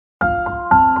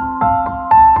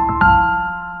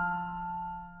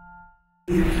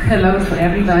Hello to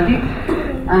everybody.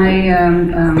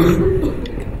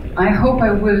 I hope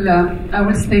I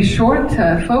will stay short,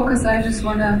 focus. I just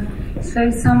want to say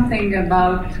something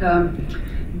about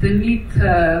the need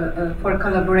for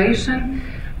collaboration,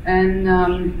 and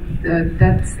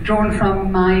that's drawn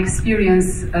from my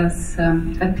experience as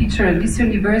a teacher at this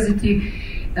university,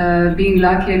 being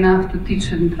lucky enough to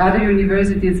teach at other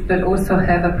universities, but also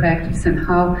have a practice and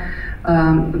how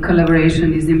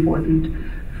collaboration is important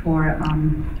for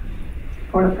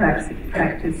a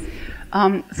practice.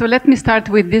 So let me start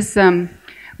with this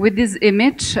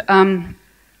image.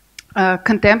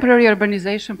 Contemporary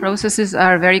urbanization processes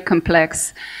are very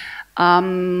complex.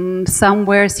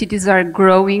 Somewhere cities are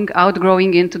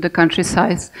outgrowing into the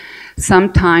countryside.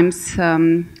 Sometimes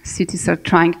cities are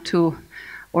trying to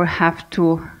or have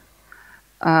to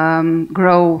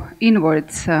grow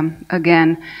inwards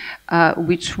again,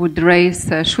 which should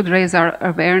raise our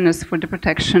awareness for the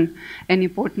protection and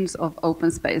importance of open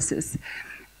spaces.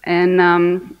 And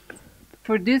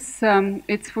for this,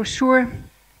 it's for sure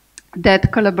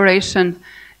that collaboration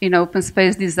in open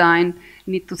space design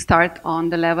need to start on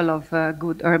the level of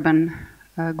good urban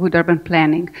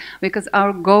planning, because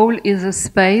our goal is a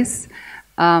space,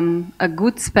 a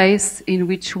good space in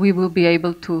which we will be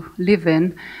able to live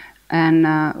in, and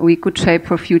we could shape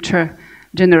for future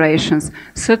generations.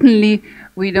 Certainly,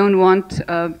 we don't want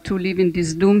to live in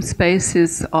these doomed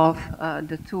spaces of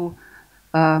the two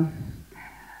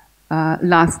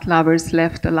last lovers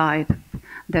left alive,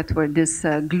 that were these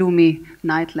gloomy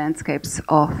night landscapes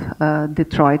of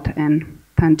Detroit and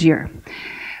Tangier.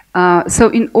 So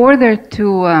in order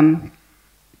to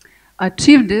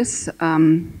achieve this,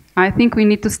 I think we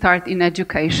need to start in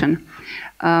education.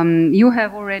 You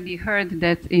have already heard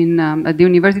that at the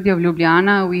University of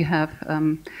Ljubljana we have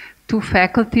two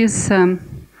faculties,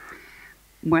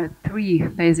 well, three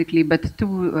basically, but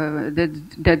two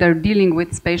that are dealing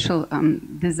with spatial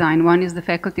design. One is the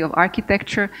Faculty of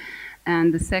Architecture,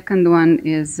 and the second one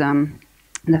is the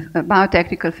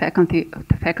Biotechnical Faculty,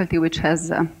 the faculty which has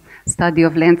a study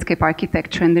of landscape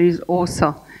architecture, and there is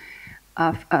also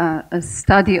a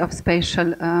study of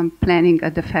spatial planning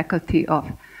at the Faculty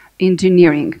of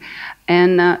Engineering.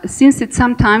 And since it's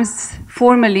sometimes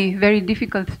formally very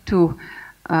difficult to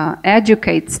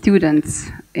educate students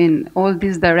in all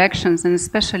these directions, and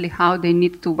especially how they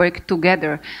need to work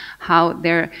together, how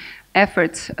their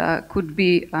efforts could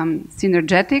be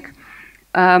synergetic,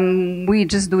 we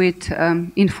just do it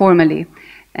informally.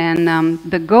 And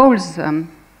the goals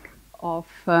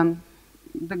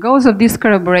of these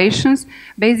collaborations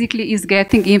basically is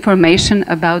getting information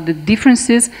about the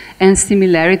differences and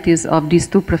similarities of these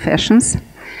two professions.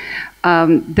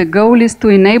 The goal is to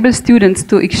enable students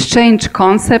to exchange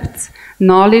concepts,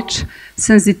 knowledge,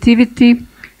 sensitivity,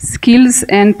 skills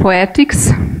and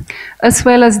poetics, as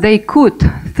well as they could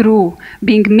through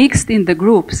being mixed in the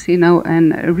groups, you know,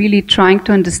 and really trying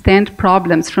to understand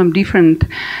problems from different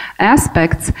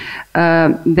aspects.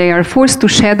 They are forced to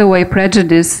shed away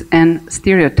prejudice and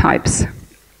stereotypes.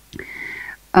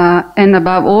 And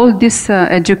above all, this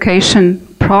education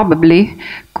probably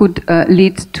could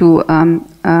lead to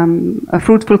a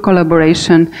fruitful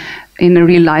collaboration in a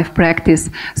real-life practice.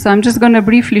 So I'm just going to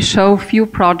briefly show a few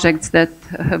projects that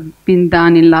have been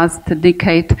done in last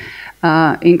decade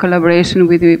in collaboration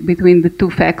between the two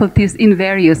faculties in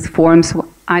various forms,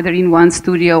 either in one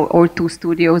studio or two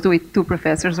studios with two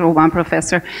professors or one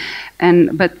professor,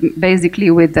 but basically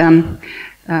with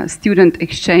student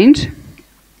exchange.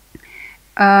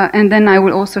 And then I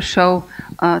will also show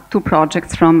two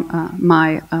projects from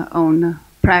my own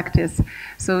practice.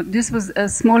 So this was a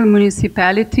small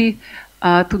municipality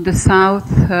to the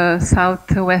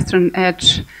southwestern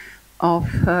edge of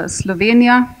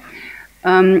Slovenia,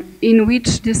 in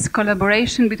which this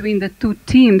collaboration between the two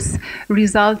teams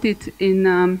resulted in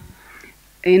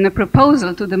a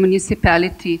proposal to the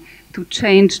municipality to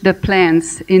change the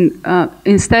plans.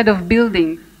 Instead of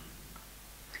building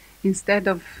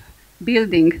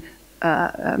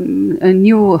a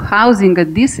new housing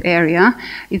at this area,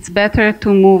 it's better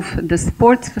to move the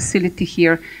sports facility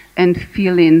here and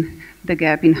fill in the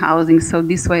gap in housing. So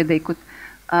this way they could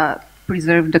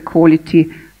preserve the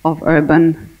quality of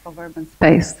urban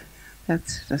space.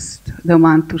 That's just the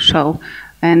one to show.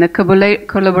 And the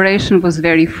collaboration was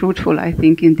very fruitful, I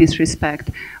think, in this respect.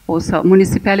 Also,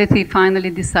 municipality finally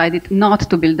decided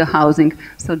not to build the housing,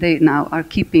 so they now are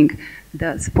keeping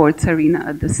the sports arena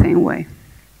at the same way.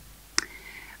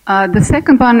 The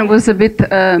second one was a bit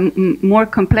more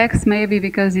complex, maybe,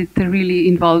 because it really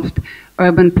involved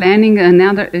urban planning.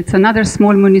 It's another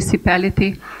small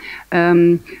municipality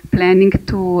planning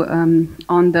to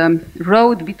on the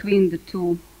road between the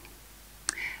two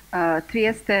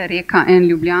Trieste, Rijeka, and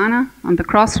Ljubljana on the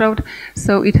crossroad.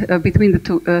 So between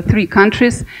the three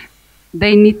countries,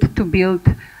 they need to build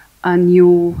a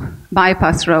new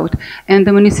bypass road. And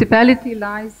the municipality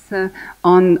lies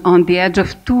on the edge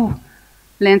of two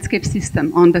landscape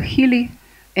systems, on the hilly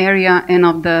area and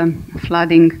of the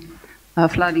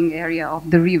flooding area of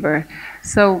the river.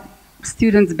 So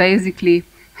students basically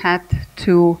had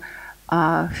to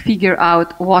figure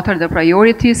out what are the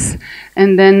priorities,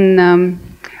 and then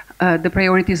the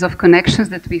priorities of connections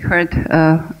that we heard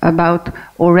about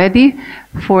already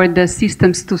for the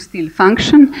systems to still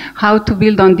function, how to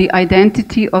build on the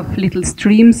identity of little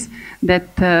streams that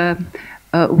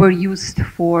were used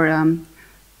for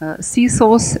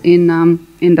seesaws in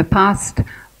the past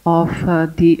of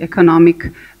the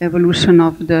economic evolution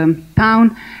of the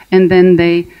town, and then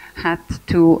they had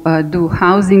to do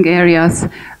housing areas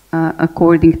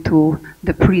according to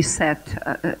the preset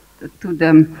to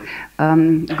the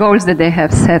goals that they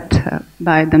have set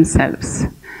by themselves.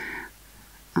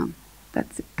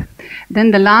 That's it.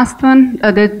 Then the last one,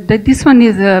 this one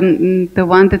is the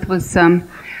one that was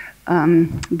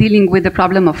dealing with the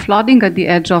problem of flooding at the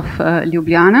edge of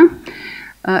Ljubljana.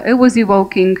 It was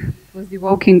evoking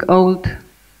old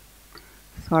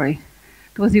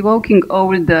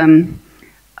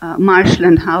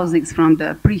marshland housings from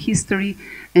the prehistory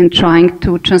and trying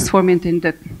to transform it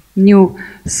into new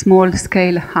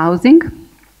small-scale housing.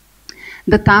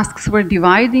 The tasks were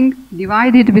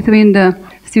divided between the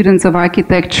students of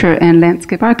architecture and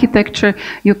landscape architecture.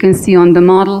 You can see on the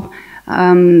model,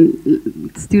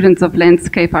 students of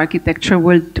landscape architecture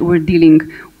were dealing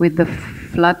with the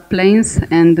floodplains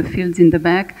and the fields in the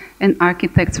back, and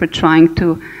architects were trying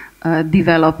to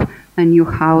develop a new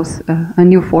house, a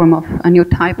new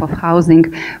type of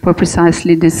housing for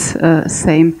precisely this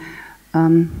same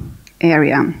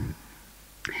area.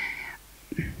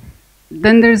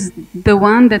 Then there's the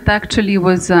one that actually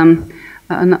was on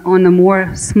a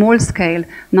more small scale,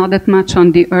 not that much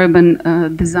on the urban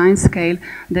design scale,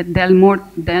 that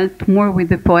dealt more with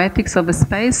the poetics of a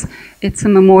space. It's a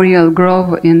memorial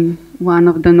grove in one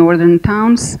of the northern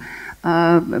towns,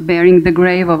 bearing the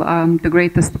grave of the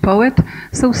greatest poet.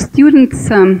 So students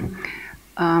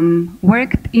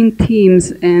worked in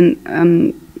teams, and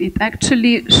it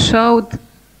actually showed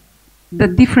the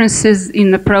differences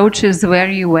in approaches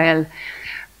very well.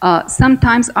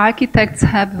 Sometimes architects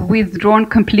have withdrawn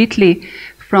completely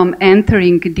from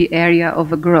entering the area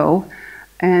of a grove,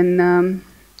 and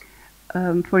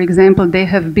for example, they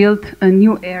have built a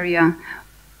new area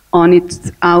on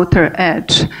its outer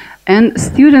edge. And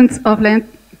students of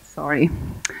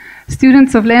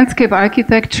landscape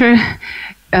architecture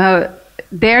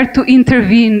dare to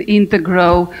intervene in the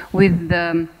grove with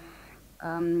the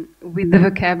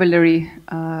vocabulary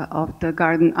of the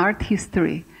garden art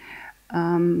history.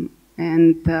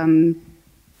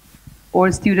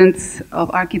 Or students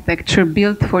of architecture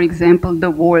built, for example,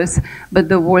 the walls, but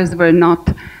the walls were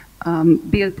not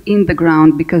built in the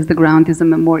ground because the ground is a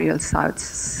memorial site,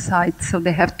 so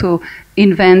they have to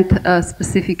invent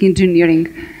specific engineering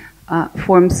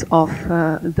forms of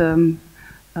the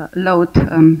load,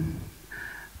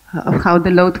 of how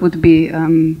the load would be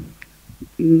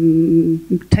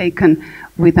taken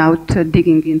without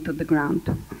digging into the ground.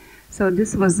 So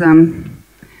this was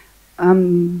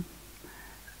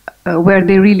where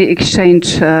they really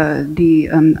exchange the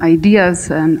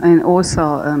ideas and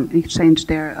also exchange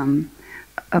their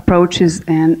approaches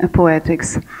and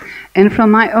poetics. And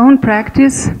from my own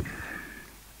practice,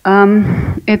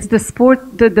 it's the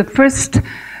first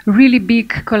really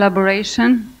big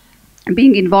collaboration.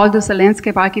 Being involved as a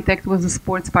landscape architect was the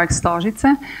sports park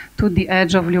Stožice, to the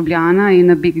edge of Ljubljana in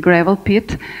a big gravel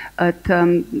pit at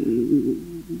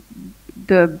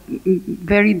the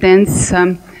very dense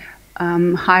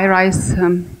high-rise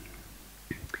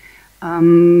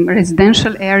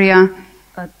residential area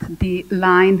at the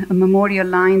line, a memorial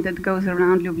line that goes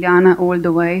around Ljubljana all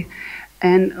the way,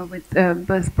 and with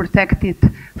protected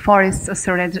forests as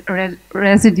a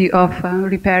residue of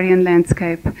riparian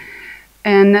landscape.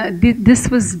 And this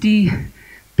was the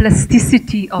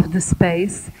plasticity of the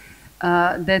space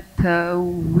that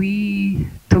we,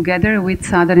 together with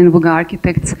Sadar and Vuga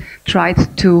architects,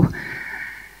 tried to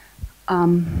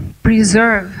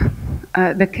preserve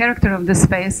the character of the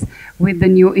space with the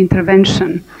new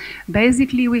intervention.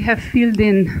 Basically, we have filled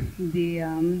in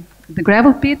the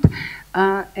gravel pit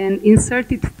and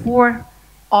inserted 4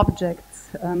 objects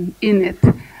in it: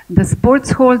 the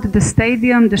sports hall, the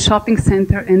stadium, the shopping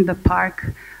center, and the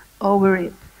park over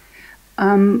it.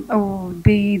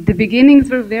 The beginnings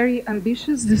were very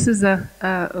ambitious. This is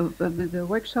the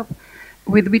workshop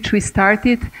with which we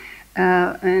started.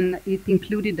 and it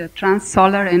included a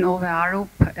Trans-Solar and OVARUP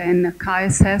and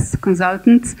KSS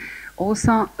consultants,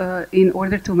 also in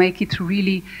order to make it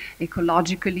really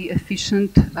ecologically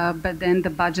efficient, but then the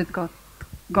budget got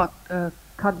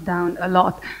cut down a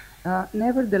lot.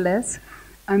 Nevertheless,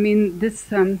 I mean,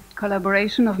 this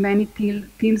collaboration of many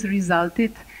teams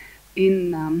resulted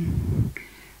in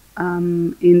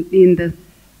the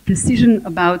decision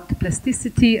about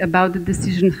plasticity, about the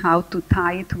decision how to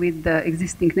tie it with the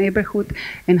existing neighborhood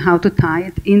and how to tie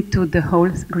it into the whole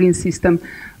green system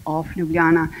of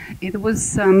Ljubljana. It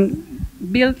was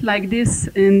built like this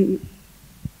in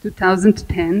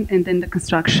 2010, and then the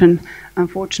construction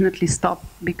unfortunately stopped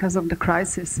because of the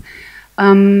crisis.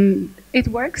 It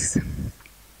works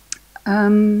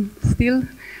still.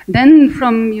 Then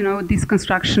from this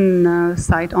construction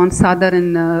site on Sadar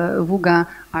and Vuga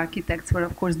architects were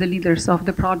of course the leaders of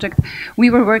the project. We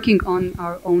were working on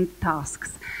our own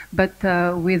tasks, but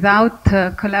without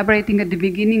collaborating at the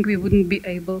beginning, we wouldn't be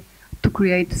able to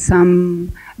create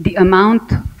the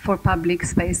amount for public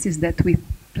spaces that we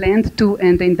planned to,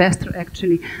 and the investor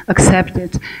actually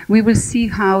accepted. We will see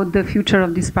how the future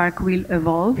of this park will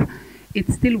evolve.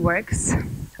 It still works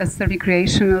as a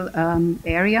recreational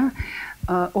area,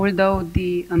 although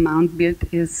the amount built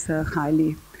is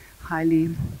highly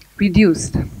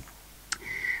reduced.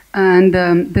 And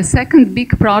the second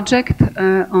big project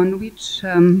on which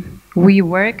we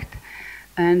worked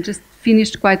and just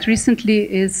finished quite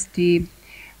recently is the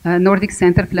Nordic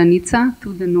Centre Planica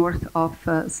to the north of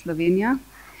Slovenia.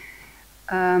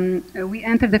 We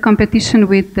entered the competition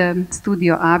with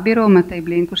Studio AKKA, Matej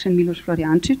Blenkuš and Miloš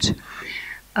Florjančič.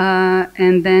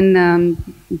 And then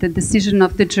the decision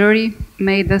of the jury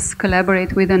made us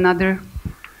collaborate with another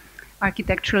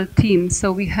architectural team.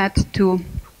 So we had to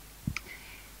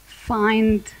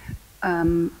find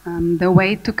the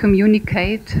way to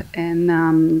communicate and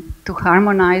to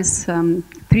harmonize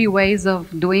 3 ways of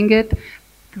doing it,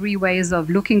 3 ways of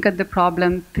looking at the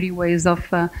problem, 3 ways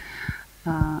of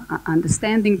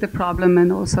understanding the problem,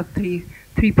 and also three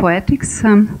poetics,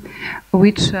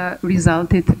 which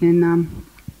resulted in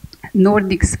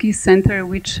Nordic Ski Centre,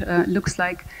 which looks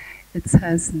like it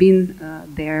has been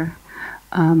there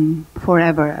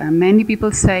forever. Many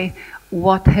people say,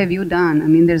 "What have you done?" I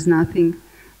mean, there's nothing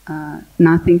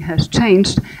has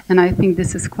changed, and I think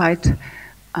this is quite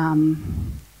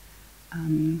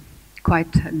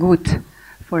good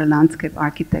for a landscape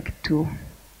architect to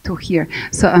hear.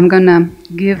 So I'm gonna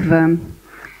give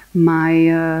my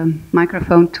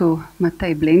microphone to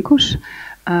Matej Blenkuš,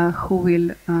 who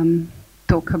will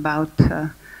talk about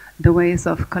the ways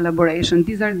of collaboration.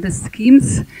 These are the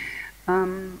schemes.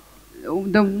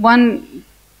 The one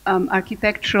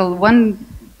one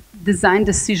design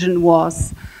decision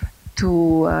was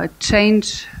to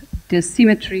change the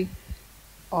symmetry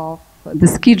of the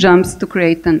ski jumps to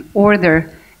create an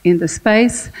order in the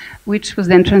space, which was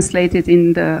then translated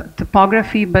in the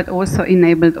topography, but also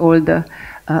enabled all the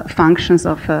functions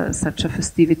of such a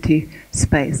festivity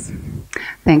space.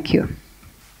 Thank you.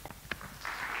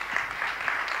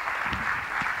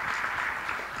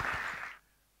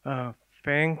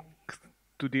 Thanks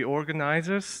to the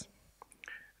organizers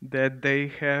that they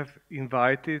have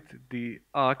invited the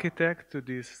architect to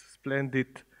this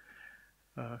splendid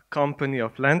company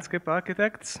of landscape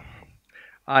architects.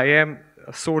 I am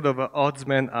a sort of an odds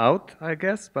man out, I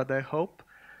guess, but I hope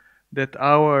that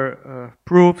our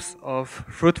proofs of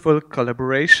fruitful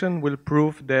collaboration will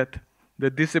prove that the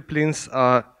disciplines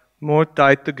are more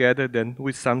tied together than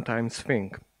we sometimes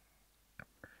think.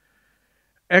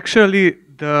 Actually,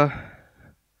 the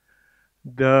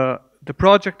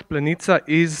project Planica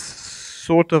is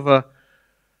sort of a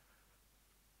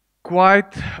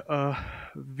quite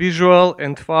visual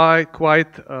and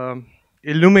quite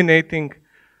illuminating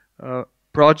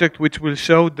project which will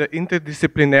show the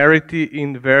interdisciplinarity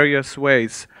in various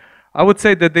ways. I would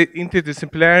say that the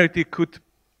interdisciplinarity could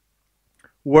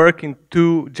work in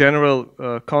 2 general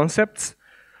concepts.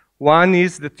 One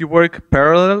is that you work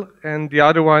parallel, and the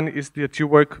other one is that you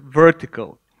work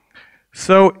vertical.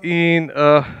 So in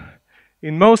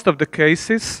most of the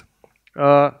cases,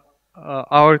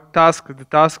 our task, the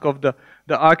task of the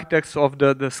architects of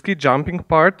the ski jumping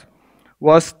part,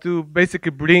 was to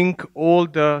basically bring all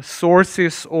the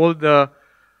sources, all the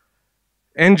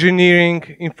engineering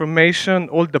information,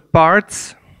 all the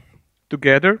parts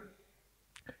together,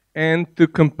 and to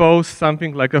compose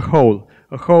something like a whole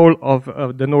of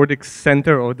the Nordic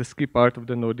Center, or the ski part of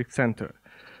the Nordic Center.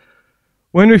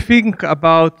 When we think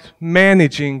about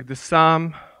managing the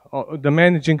sum, or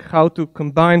managing how to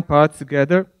combine parts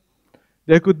together,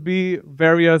 there could be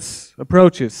various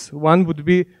approaches. One would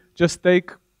be just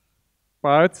take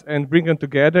parts and bring them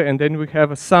together, and then we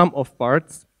have a sum of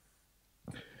parts.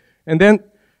 And then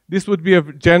this would be a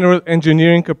general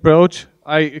engineering approach.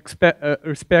 I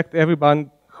respect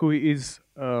everyone who is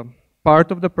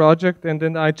part of the project, and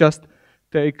then I just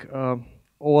take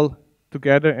all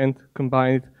together and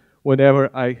combine it whatever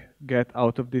I get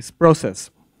out of this process.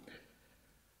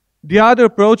 The other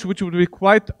approach, which would be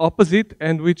quite opposite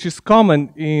and which is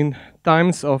common in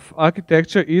times of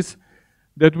architecture, is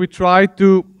that we try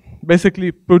to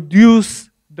basically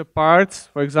produce the parts,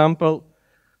 for example,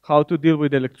 how to deal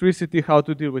with electricity, how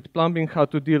to deal with plumbing, how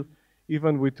to deal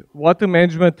even with water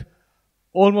management,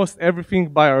 almost everything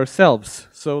by ourselves,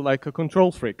 so like a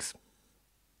control freaks.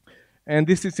 And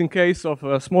this is in case of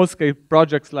small-scale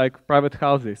projects like private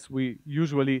houses. We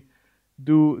usually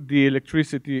do the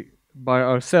electricity by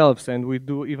ourselves, and we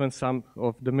do even some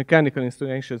of the mechanical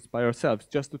installations by ourselves,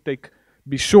 just to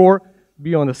be sure,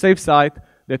 be on the safe side,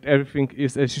 that everything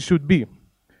is as it should be.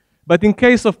 But in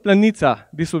case of Planica,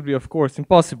 this would be, of course,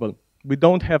 impossible. We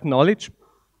don't have knowledge,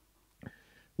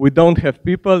 we don't have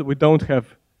people, we don't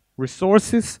have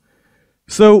resources.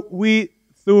 So we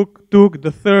took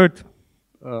the third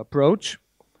approach,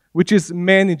 which is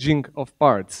managing of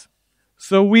parts.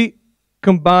 So we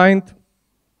combined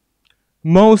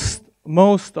most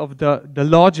of the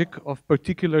logic of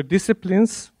particular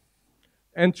disciplines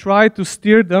and tried to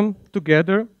steer them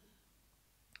together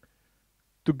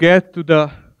to get to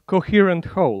the coherent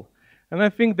whole. And I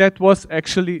think that was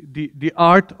actually the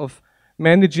art of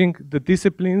managing the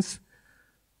disciplines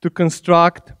to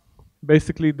construct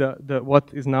basically what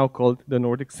is now called the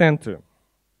Nordic Center.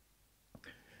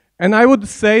 And I would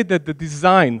say that the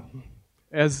design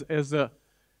as a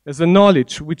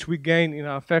knowledge which we gain in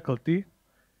our faculty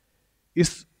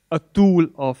is a tool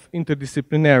of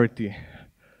interdisciplinarity.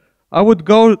 I would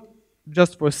go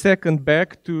just for a second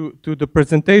back to the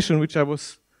presentation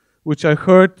which I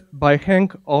heard by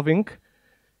Henk Oving.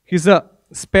 He's a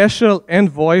special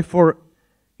envoy for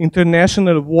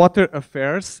international water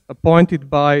affairs appointed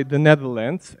by the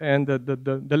Netherlands, and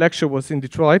the lecture was in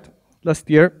Detroit last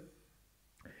year.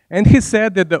 And he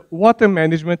said that the water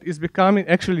management is becoming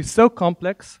actually so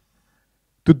complex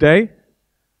today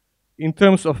in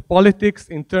terms of politics,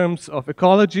 in terms of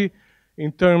ecology,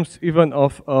 in terms even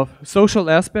of social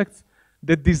aspects,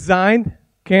 that design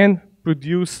can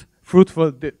produce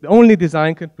fruitful, only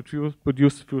design can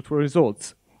produce fruitful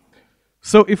results.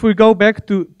 So if we go back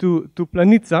to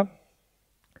Planica,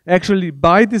 actually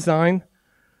by design,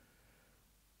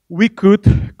 we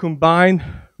could combine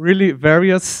really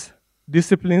various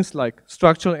disciplines like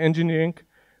structural engineering,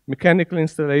 mechanical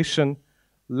installation,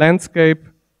 landscape,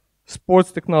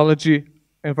 sports technology,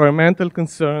 environmental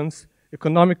concerns,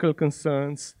 economical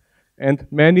concerns, and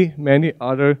many, many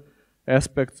other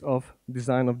aspects of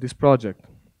design of this project.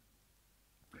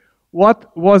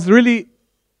 What was really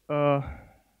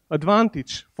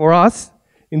advantage for us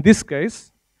in this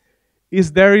case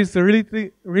is there is a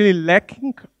really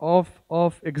lacking of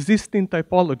existing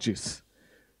typologies.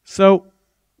 So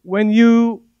when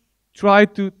you try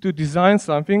to design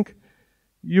something,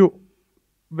 you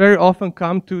very often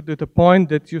come to the point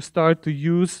that you start to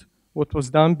use what was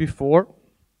done before.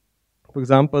 For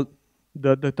example,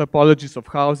 the typologies of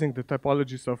housing, the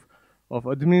typologies of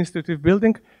administrative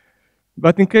building.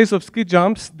 But in case of ski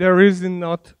jumps, there is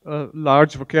not a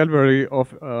large vocabulary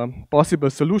of possible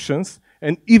solutions.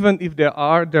 And even if they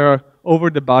are over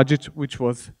the budget, which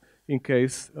was in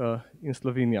case in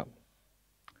Slovenia.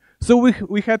 So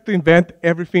we had to invent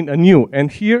everything anew.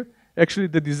 And here, actually,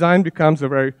 the design becomes a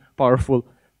very powerful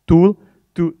tool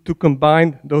to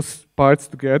combine those parts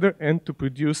together and to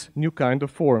produce new kind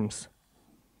of forms.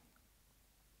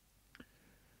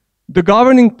 The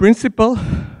governing principle,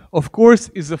 of course,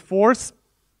 is a force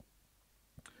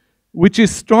which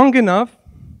is strong enough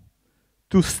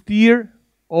to steer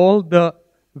all the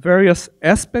various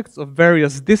aspects of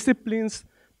various disciplines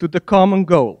to the common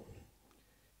goal.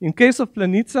 In case of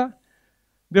Planica,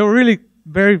 there were really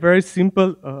very, very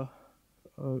simple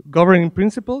governing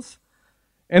principles.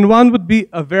 And one would be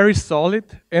a very solid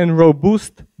and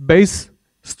robust base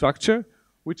structure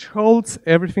which holds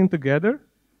everything together.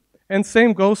 And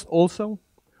same goes also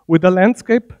with the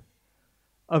landscape,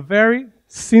 a very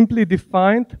simply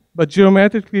defined but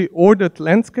geometrically ordered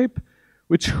landscape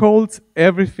which holds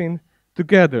everything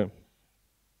together.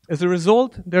 As a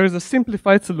result, there is a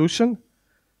simplified solution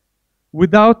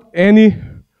without any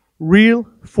real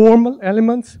formal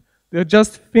elements. They're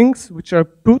just things which are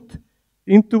put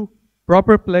into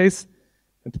proper place,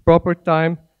 at proper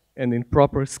time, and in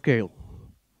proper scale.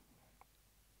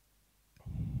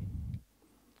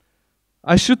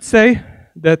 I should say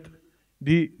that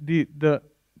the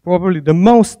probably the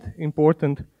most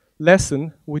important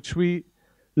lesson which we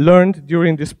learned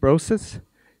during this process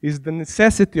is the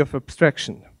necessity of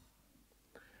abstraction.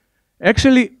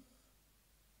 Actually,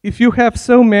 if you have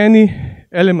so many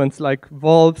elements like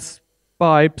valves,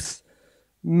 pipes,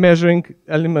 measuring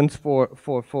elements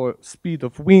for speed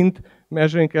of wind,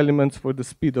 measuring elements for the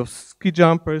speed of ski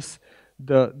jumpers,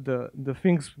 the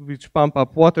things which pump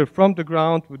up water from the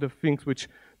ground, with the things which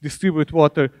distribute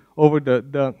water over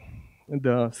the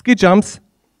ski jumps,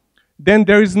 then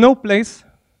there is no place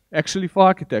actually for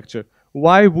architecture.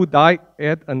 Why would I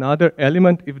add another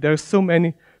element if there are so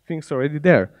many things already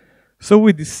there? So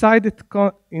we decided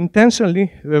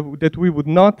intentionally that we would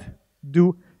not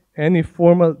do any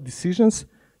formal decisions.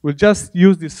 We'll just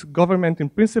use these governing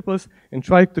principles and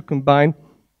try to combine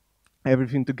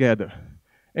everything together.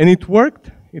 And it worked.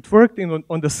 It worked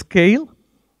on the scale.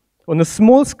 On a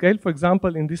small scale, for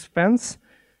example, in this fence,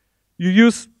 you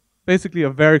use basically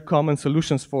a very common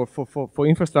solutions for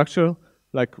infrastructure,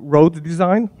 like road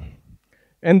design.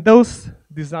 And those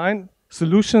design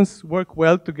solutions work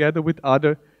well together with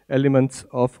other elements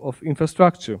of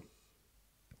infrastructure.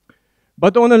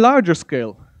 But on a larger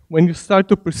scale, when you start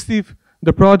to perceive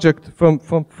the project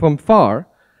from far,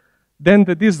 then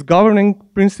these governing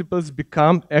principles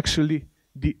become actually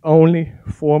the only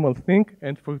formal thing,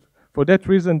 and for that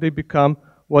reason they become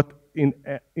what in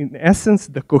essence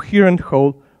the coherent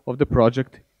whole of the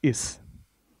project is.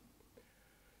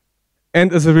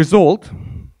 And as a result,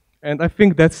 and I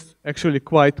think that's actually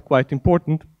quite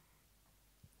important,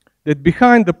 that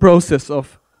behind the process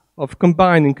of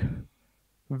combining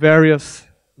various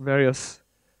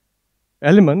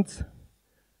elements,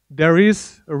 there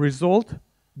is a result,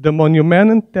 the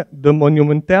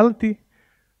monumentality,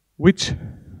 which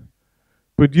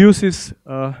produces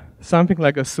something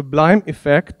like a sublime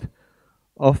effect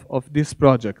of this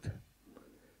project.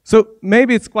 So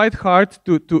maybe it's quite hard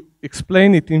to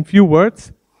explain it in few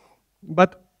words,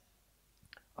 but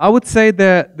I would say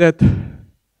that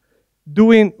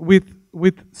doing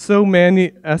with so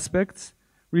many aspects,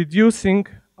 reducing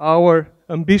our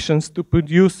ambitions to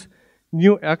produce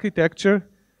new architecture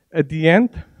at the end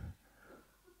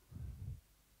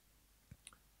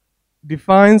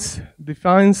defines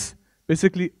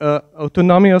basically an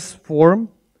autonomous form,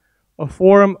 a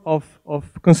form of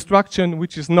construction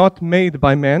which is not made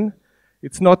by man,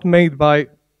 it's not made by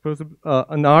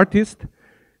an artist,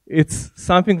 it's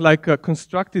something like a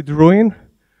constructed ruin.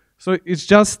 So it's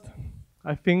just,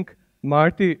 I think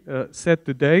Marty said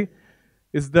today,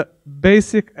 is the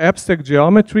basic abstract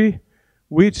geometry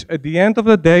which at the end of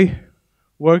the day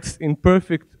works in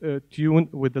perfect tune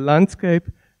with the landscape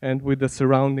and with the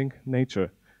surrounding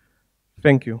nature.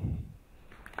 Thank you.